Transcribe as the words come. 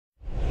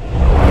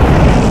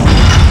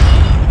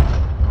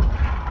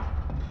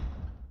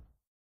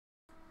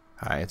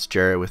Hi, it's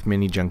Jarrett with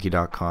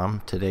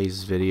minijunkie.com.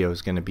 Today's video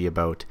is going to be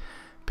about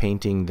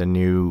painting the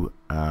new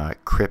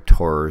Crypt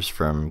horrors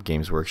from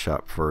Games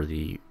Workshop for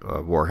the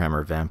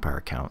Warhammer Vampire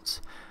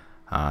accounts.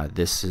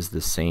 This is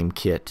the same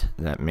kit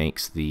that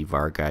makes the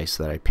Vargeist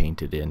that I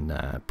painted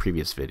in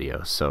previous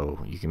video, so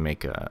you can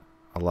make a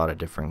lot of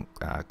different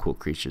cool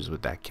creatures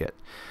with that kit.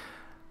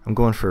 I'm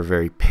going for a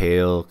very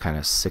pale, kind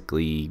of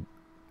sickly,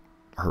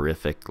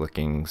 horrific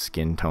looking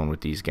skin tone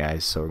with these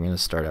guys, so we're going to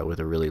start out with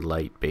a really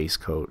light base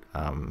coat,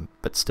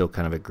 but still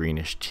kind of a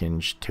greenish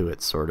tinge to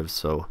it, sort of.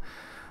 So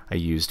I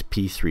used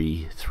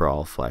P3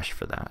 Thrall Flesh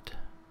for that,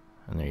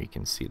 and there you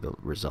can see the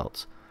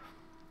results.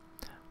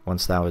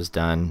 Once that was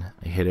done,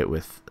 I hit it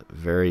with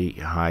very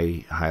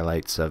high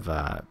highlights of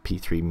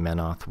P3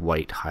 Menoth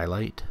White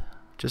highlight,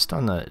 just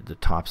on the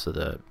tops of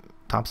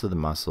the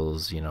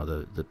muscles, you know,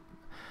 the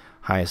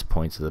highest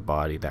points of the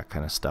body, that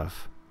kind of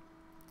stuff.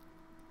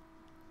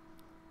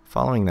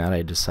 Following that,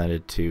 I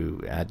decided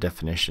to add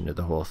definition to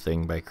the whole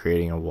thing by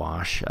creating a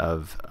wash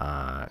of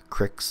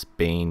Crypt's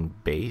Bane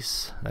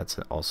base, that's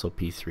also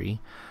P3,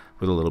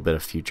 with a little bit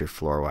of Future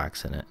Floor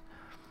Wax in it.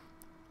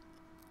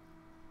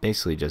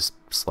 Basically just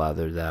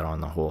slathered that on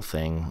the whole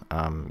thing.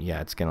 Yeah,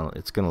 it's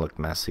gonna look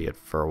messy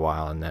for a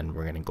while, and then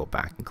we're gonna go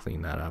back and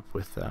clean that up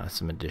with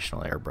some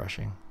additional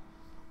airbrushing.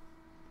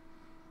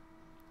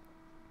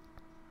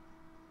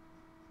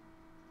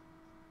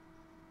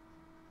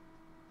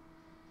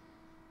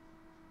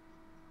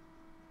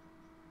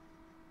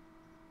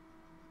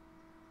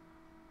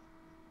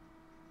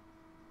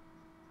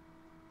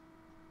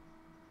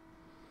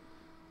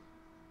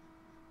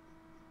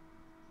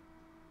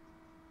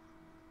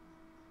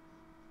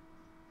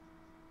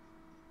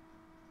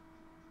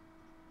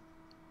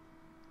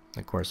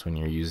 Of course, when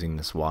you're using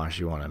this wash,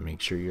 you want to make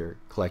sure you're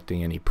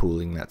collecting any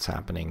pooling that's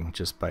happening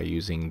just by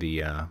using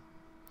the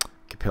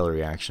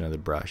capillary action of the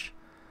brush.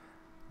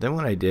 Then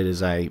what I did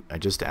is I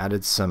just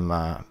added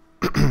some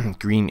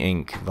green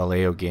ink,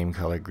 Vallejo Game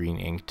Color green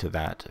ink, to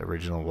that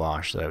original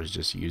wash that I was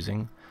just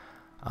using.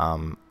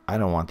 I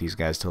don't want these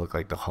guys to look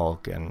like the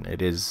Hulk, and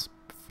it is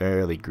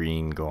fairly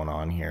green going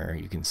on here.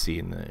 You can see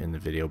in the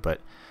video,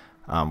 but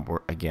we're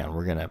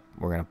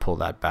gonna pull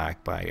that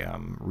back by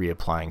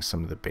reapplying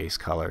some of the base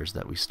colors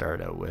that we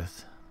started out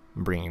with,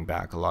 bringing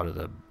back a lot of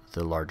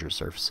the larger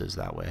surfaces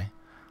that way.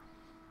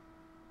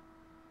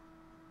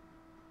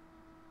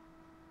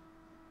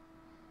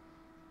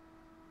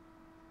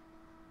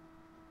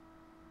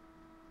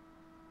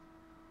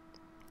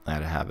 I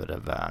had a habit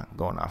of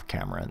going off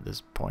camera at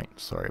this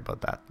point. Sorry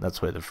about that.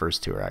 That's why the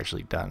first two are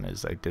actually done,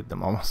 is I did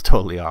them almost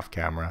totally off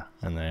camera,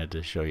 and then I had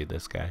to show you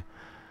this guy.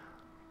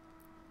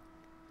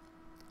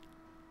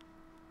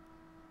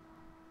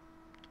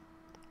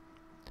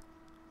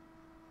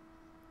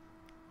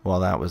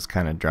 While that was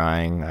kind of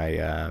drying,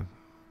 I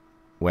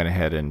went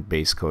ahead and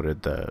base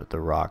coated the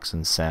rocks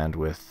and sand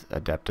with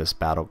Adeptus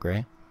Battle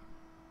Gray.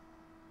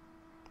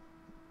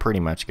 Pretty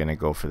much going to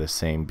go for the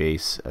same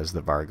base as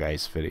the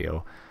Vargeist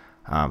video,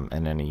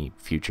 and any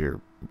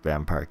future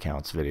Vampire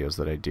Counts videos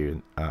that I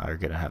do are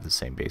going to have the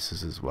same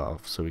bases as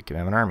well, so we can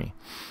have an army,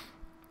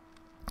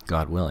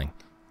 God willing.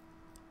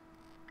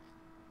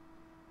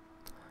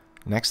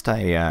 Next,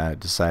 I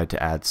decided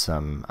to add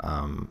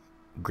some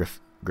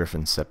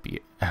Griffin sepia,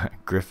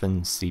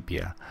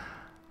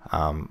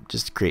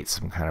 just to create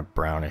some kind of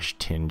brownish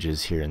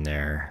tinges here and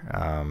there.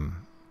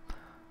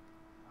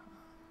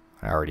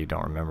 I already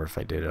don't remember if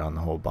I did it on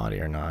the whole body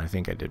or not. I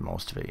think I did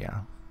most of it,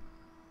 yeah.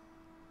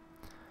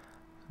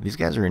 These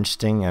guys are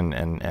interesting,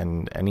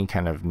 and any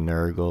kind of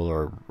Nurgle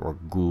or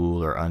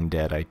Ghoul or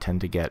Undead, I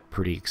tend to get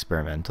pretty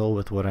experimental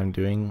with what I'm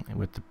doing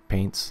with the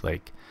paints.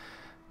 Like,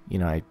 you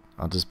know,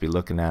 I'll just be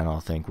looking at it and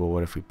I'll think, well,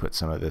 what if we put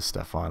some of this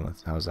stuff on?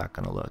 How's that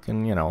going to look?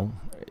 And, you know,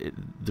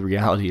 the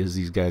reality is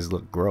these guys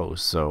look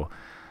gross. So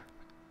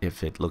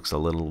if it looks a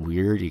little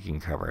weird, you can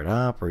cover it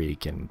up, or you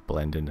can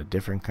blend in a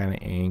different kind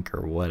of ink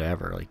or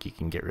whatever. Like, you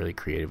can get really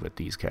creative with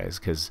these guys,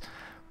 because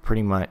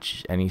pretty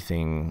much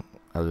anything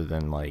other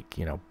than, like,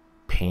 you know,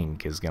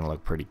 pink is going to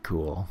look pretty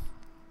cool.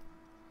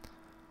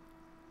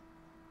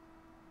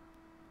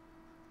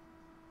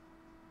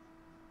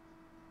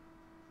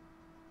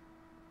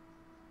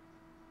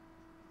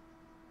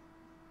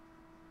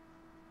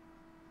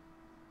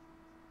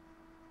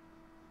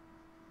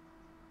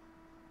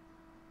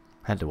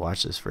 I had to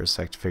watch this for a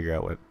sec to figure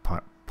out what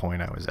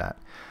point I was at.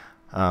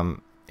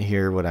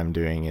 Here what I'm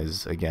doing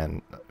is,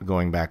 again,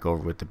 going back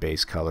over with the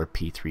base color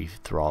P3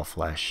 Thrall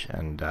Flesh,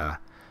 and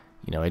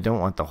you know, I don't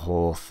want the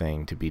whole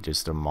thing to be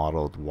just a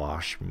mottled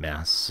wash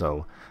mess,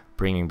 so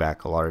bringing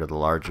back a lot of the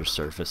larger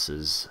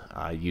surfaces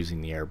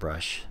using the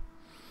airbrush.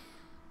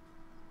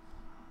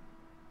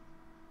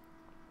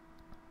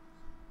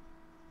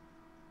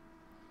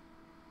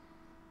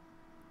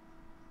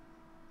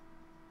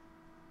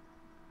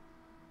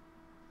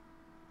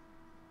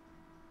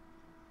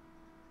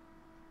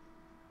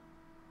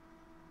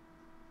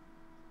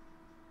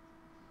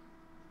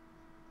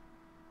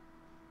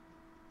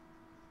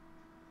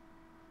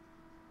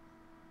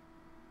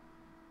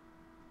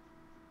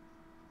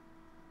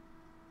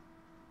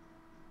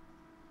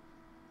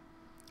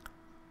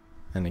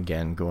 And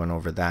again, going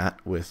over that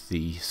with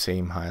the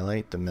same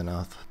highlight, the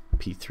Menoth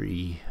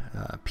P3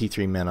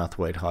 Menoth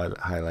White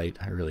highlight.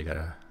 I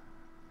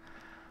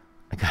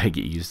gotta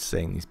get used to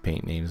saying these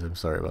paint names. I'm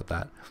sorry about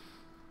that.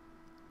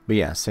 But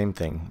yeah, same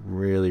thing.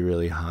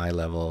 Really high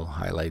level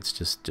highlights,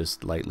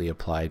 just lightly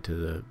applied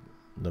to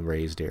the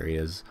raised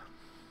areas.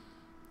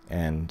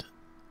 And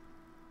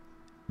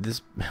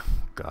this,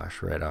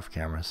 gosh, right off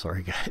camera.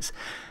 Sorry guys.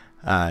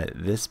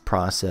 This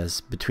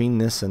process, between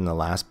this and the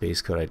last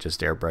base coat I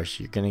just airbrushed,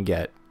 you're gonna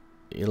get,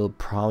 it'll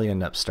probably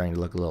end up starting to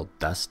look a little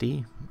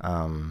dusty.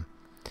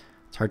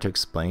 It's hard to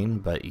explain,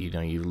 but you know,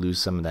 you lose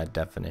some of that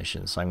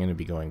definition. So I'm going to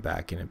be going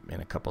back in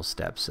a couple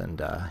steps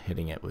and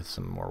hitting it with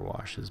some more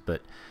washes.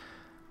 But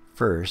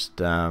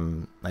first,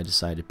 I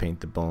decided to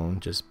paint the bone,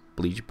 just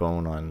bleach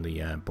bone on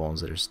the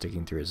bones that are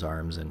sticking through his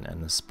arms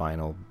and the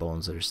spinal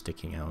bones that are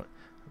sticking out,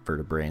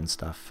 vertebrae and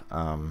stuff.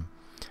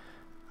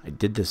 I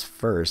did this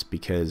first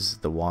because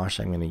the wash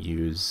I'm going to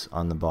use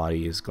on the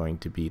body is going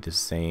to be the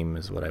same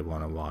as what I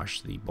want to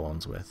wash the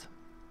bones with.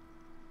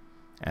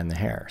 And the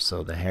hair.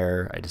 So the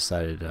hair, I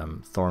decided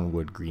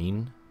Thornwood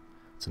Green.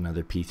 It's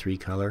another P3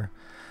 color.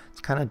 It's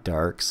kind of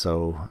dark,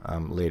 so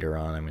later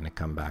on I'm going to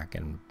come back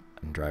and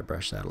dry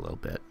brush that a little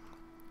bit.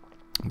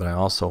 But I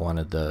also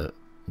wanted the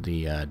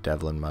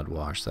Devlin mud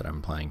wash that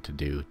I'm planning to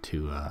do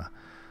to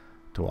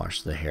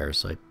wash the hair,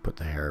 so I put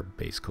the hair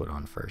base coat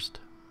on first.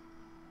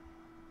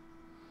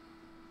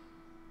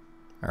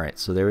 Alright,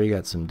 so there we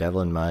got some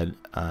Devlin mud.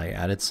 I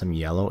added some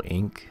yellow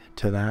ink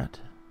to that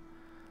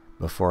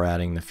before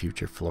adding the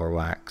Future Floor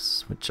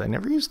Wax, which I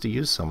never used to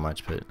use so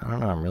much, but I don't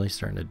know, I'm really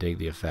starting to dig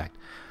the effect.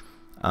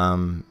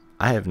 I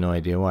have no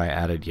idea why I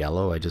added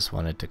yellow. I just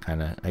wanted to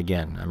kind of,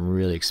 again, I'm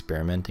really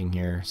experimenting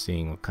here,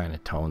 seeing what kind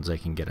of tones I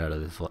can get out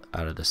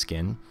of the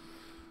skin.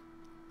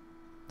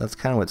 That's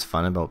kind of what's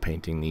fun about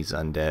painting these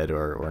undead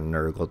or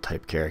Nurgle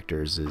type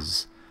characters,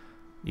 is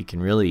you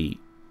can really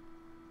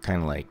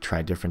kind of like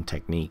try different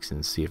techniques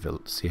and see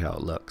how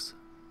it looks.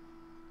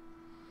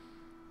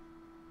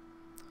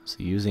 So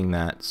using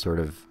that sort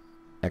of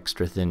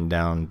extra thin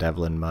down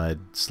Devlin mud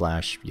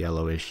 /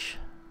 yellowish,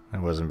 there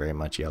wasn't very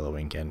much yellow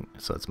ink in,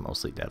 so it's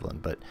mostly Devlin,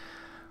 but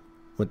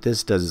what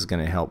this does is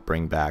going to help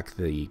bring back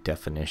the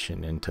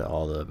definition into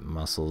all the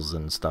muscles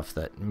and stuff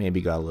that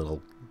maybe got a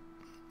little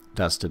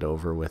dusted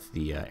over with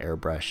the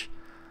airbrush.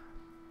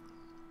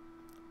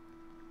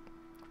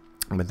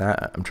 But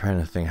that, I'm trying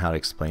to think how to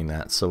explain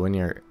that. So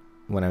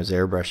when I was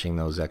airbrushing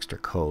those extra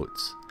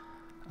coats,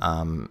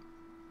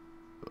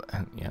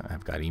 yeah,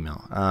 I've got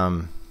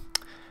email.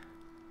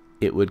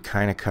 It would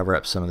kind of cover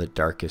up some of the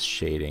darkest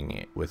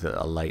shading with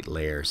a light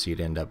layer, so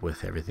you'd end up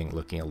with everything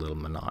looking a little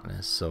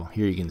monotonous. So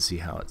here you can see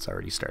how it's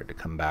already started to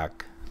come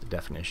back, the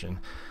definition.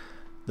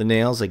 The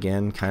nails,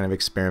 again, kind of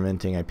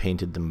experimenting. I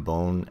painted them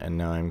bone, and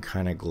now I'm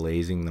kind of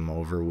glazing them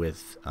over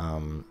with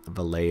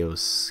Vallejo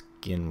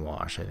Skin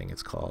Wash, I think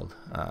it's called,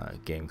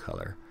 Game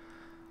Color.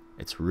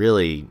 It's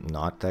really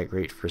not that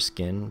great for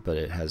skin, but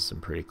it has some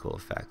pretty cool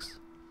effects.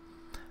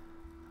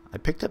 I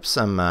picked up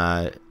some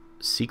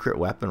secret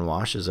weapon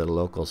washes at a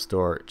local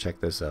store. Check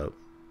this out.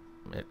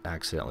 It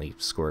accidentally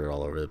squirted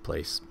all over the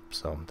place,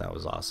 so that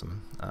was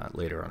awesome.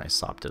 Later on I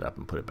sopped it up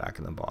and put it back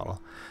in the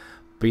bottle.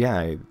 But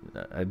yeah,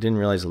 I didn't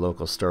realize the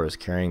local store was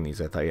carrying these.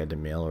 I thought you had to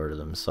mail order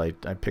them, so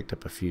I picked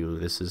up a few.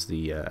 This is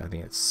the I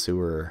think it's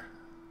sewer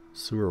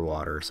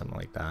water or something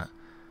like that.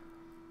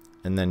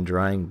 And then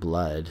drying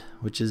blood,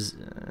 which is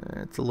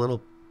it's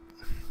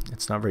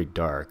not very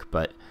dark,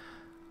 but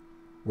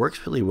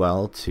works really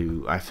well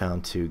I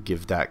found to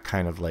give that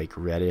kind of like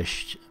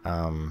reddish,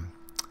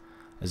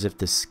 as if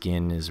the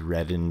skin is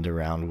reddened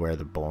around where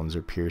the bones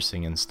are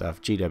piercing and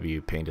stuff.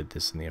 GW painted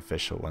this in the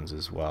official ones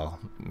as well,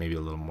 maybe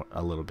a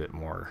little bit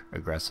more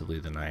aggressively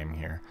than I am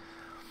here.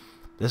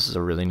 This is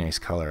a really nice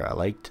color. I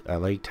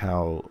liked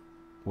how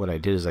what I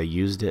did is I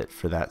used it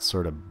for that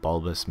sort of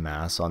bulbous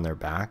mass on their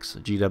backs.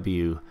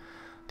 GW,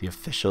 the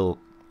official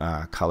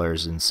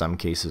colors in some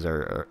cases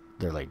they're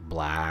like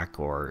black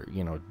or,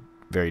 you know,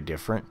 very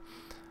different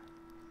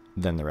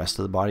than the rest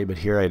of the body, but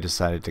here I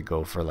decided to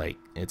go for like,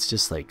 it's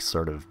just like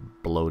sort of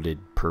bloated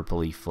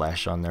purpley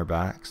flesh on their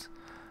backs.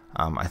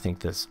 I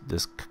think this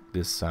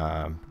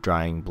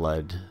drying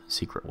blood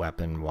secret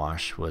weapon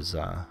wash was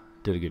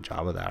did a good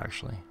job of that,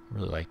 actually.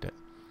 Really liked it.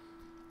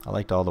 I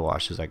liked all the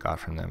washes I got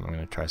from them. I'm going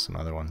to try some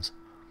other ones.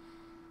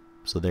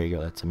 So there you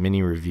go. That's a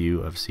mini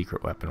review of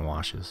secret weapon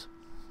washes.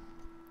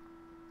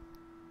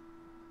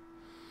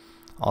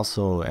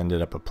 Also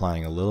ended up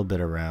applying a little bit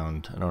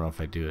around, I don't know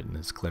if I do it in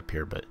this clip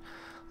here, but a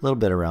little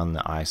bit around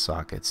the eye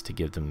sockets to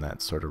give them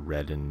that sort of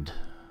reddened,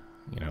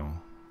 you know,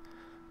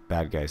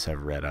 bad guys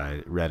have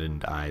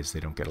reddened eyes, they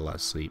don't get a lot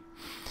of sleep.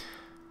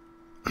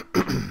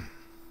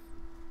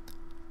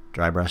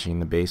 Dry brushing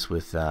the base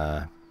with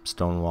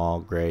Stonewall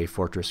Gray,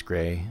 Fortress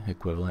Gray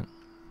equivalent.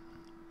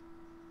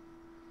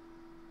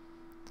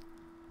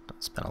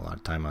 Don't spend a lot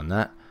of time on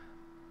that.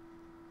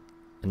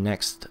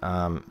 Next,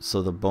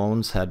 so the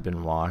bones had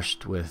been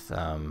washed with,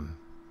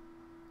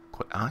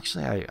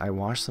 actually I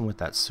washed them with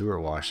that sewer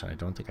wash, and I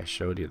don't think I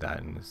showed you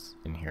that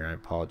in here, I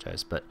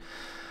apologize, but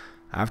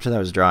After that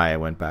was dry, I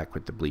went back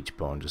with the bleach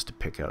bone just to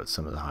pick out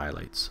some of the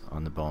highlights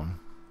on the bone.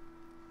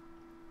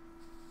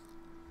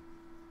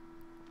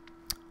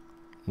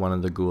 One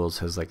of the ghouls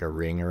has like a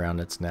ring around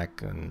its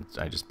neck, and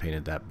I just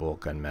painted that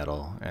bolt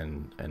gunmetal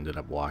and ended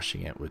up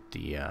washing it with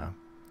the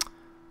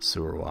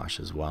sewer wash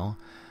as well.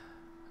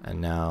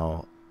 And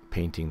now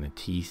painting the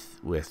teeth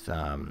with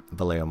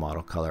Vallejo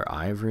Model Color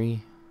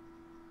Ivory.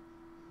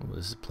 Well,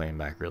 this is playing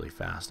back really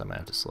fast. I might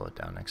have to slow it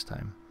down next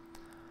time.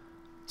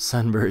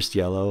 Sunburst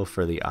Yellow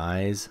for the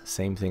eyes.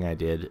 Same thing I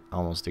did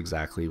almost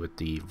exactly with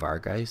the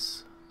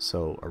Vargeis.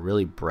 So a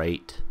really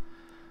bright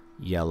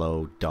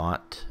yellow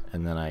dot,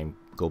 and then I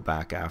go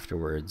back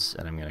afterwards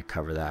and I'm going to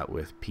cover that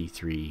with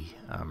P3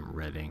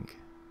 red ink.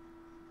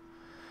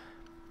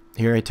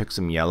 Here I took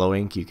some yellow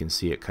ink. You can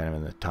see it kind of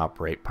in the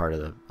top right part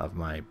of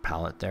my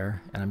palette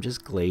there, and I'm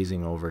just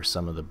glazing over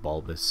some of the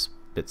bulbous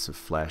bits of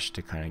flesh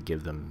to kind of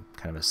give them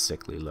kind of a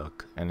sickly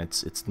look. And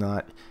it's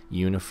not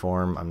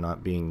uniform. I'm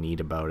not being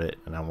neat about it,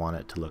 and I want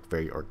it to look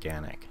very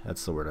organic.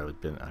 That's the word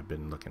I've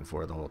been looking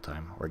for the whole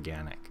time.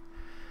 Organic.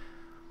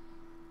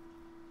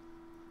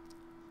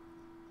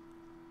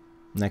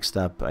 Next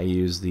up, I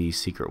use the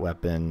Secret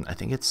Weapon. I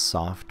think it's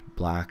soft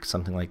black,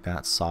 something like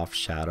that. Soft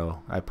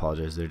shadow. I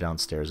apologize. They're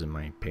downstairs in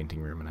my painting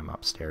room, and I'm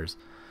upstairs.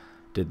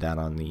 Did that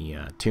on the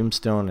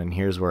tombstone, and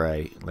here's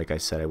where like I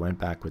said, I went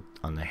back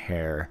on the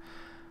hair.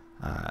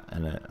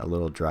 And a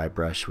little dry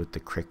brush with the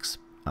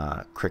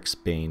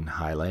Crixbane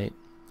highlight.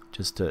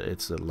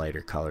 It's a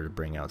lighter color to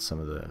bring out some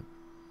of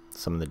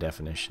the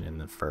definition in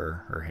the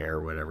fur or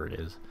hair, whatever it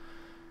is.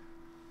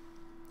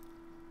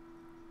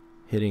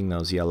 Hitting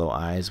those yellow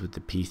eyes with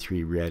the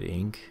P3 red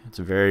ink. It's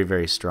a very,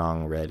 very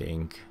strong red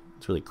ink.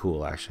 It's really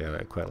cool, actually.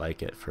 I quite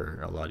like it for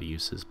a lot of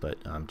uses, but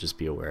just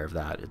be aware of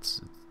that.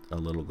 A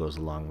little goes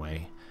a long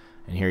way.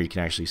 And here you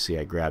can actually see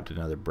I grabbed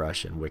another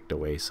brush and wicked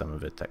away some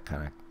of it that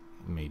kind of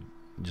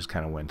just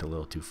kind of went a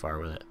little too far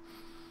with it.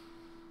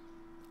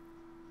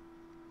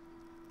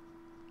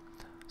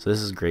 So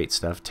this is great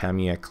stuff.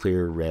 Tamiya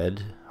Clear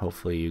Red.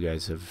 Hopefully you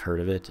guys have heard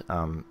of it.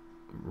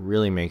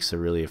 Really makes a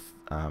really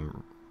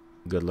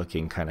good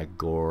looking kind of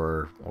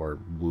gore or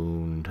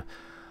wound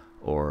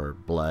or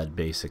blood,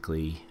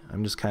 basically.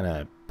 I'm just kind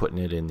of putting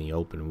it in the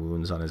open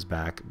wounds on his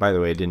back. By the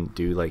way, I didn't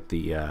do like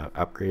the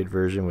upgrade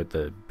version with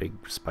the big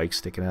spikes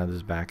sticking out of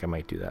his back. I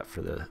might do that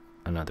for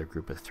another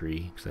group of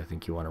 3, because I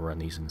think you want to run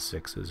these in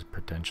 6s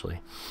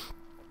potentially.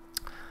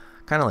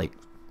 Kind of like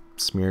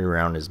smeared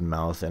around his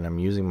mouth, and I'm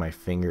using my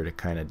finger to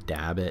kind of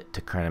dab it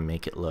to kind of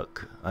make it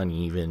look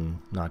uneven,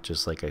 not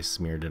just like I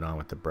smeared it on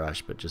with the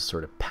brush, but just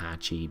sort of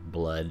patchy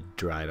blood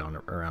dried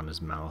on around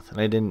his mouth. And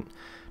I didn't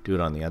do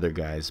it on the other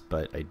guys,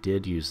 but I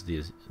did use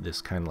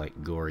this kind of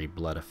like gory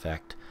blood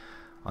effect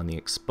on the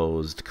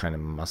exposed kind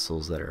of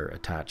muscles that are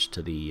attached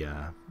to the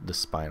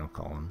spinal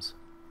columns.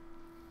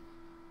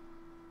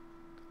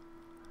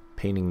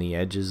 Painting the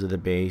edges of the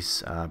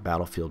base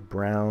Battlefield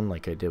Brown,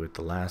 like I did with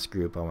the last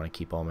group. I want to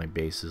keep all my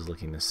bases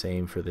looking the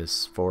same for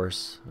this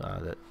force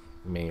that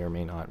may or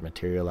may not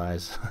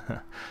materialize.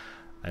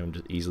 I'm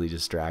just easily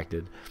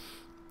distracted.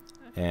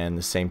 And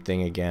the same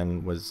thing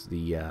again was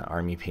the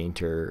Army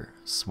Painter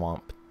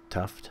Swamp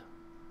Tuft.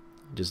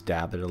 Just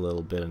dab it a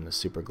little bit in the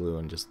super glue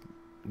and just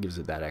gives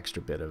it that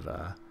extra bit of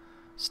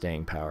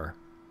staying power.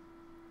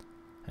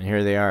 And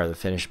here they are, the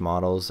finished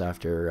models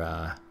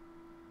after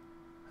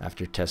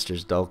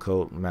Tester's dull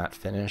coat matte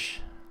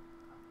finish.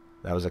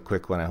 That was a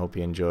quick one. I hope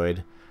you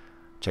enjoyed.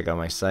 Check out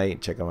my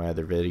site, check out my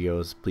other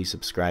videos. Please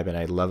subscribe, and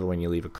I'd love it when you leave a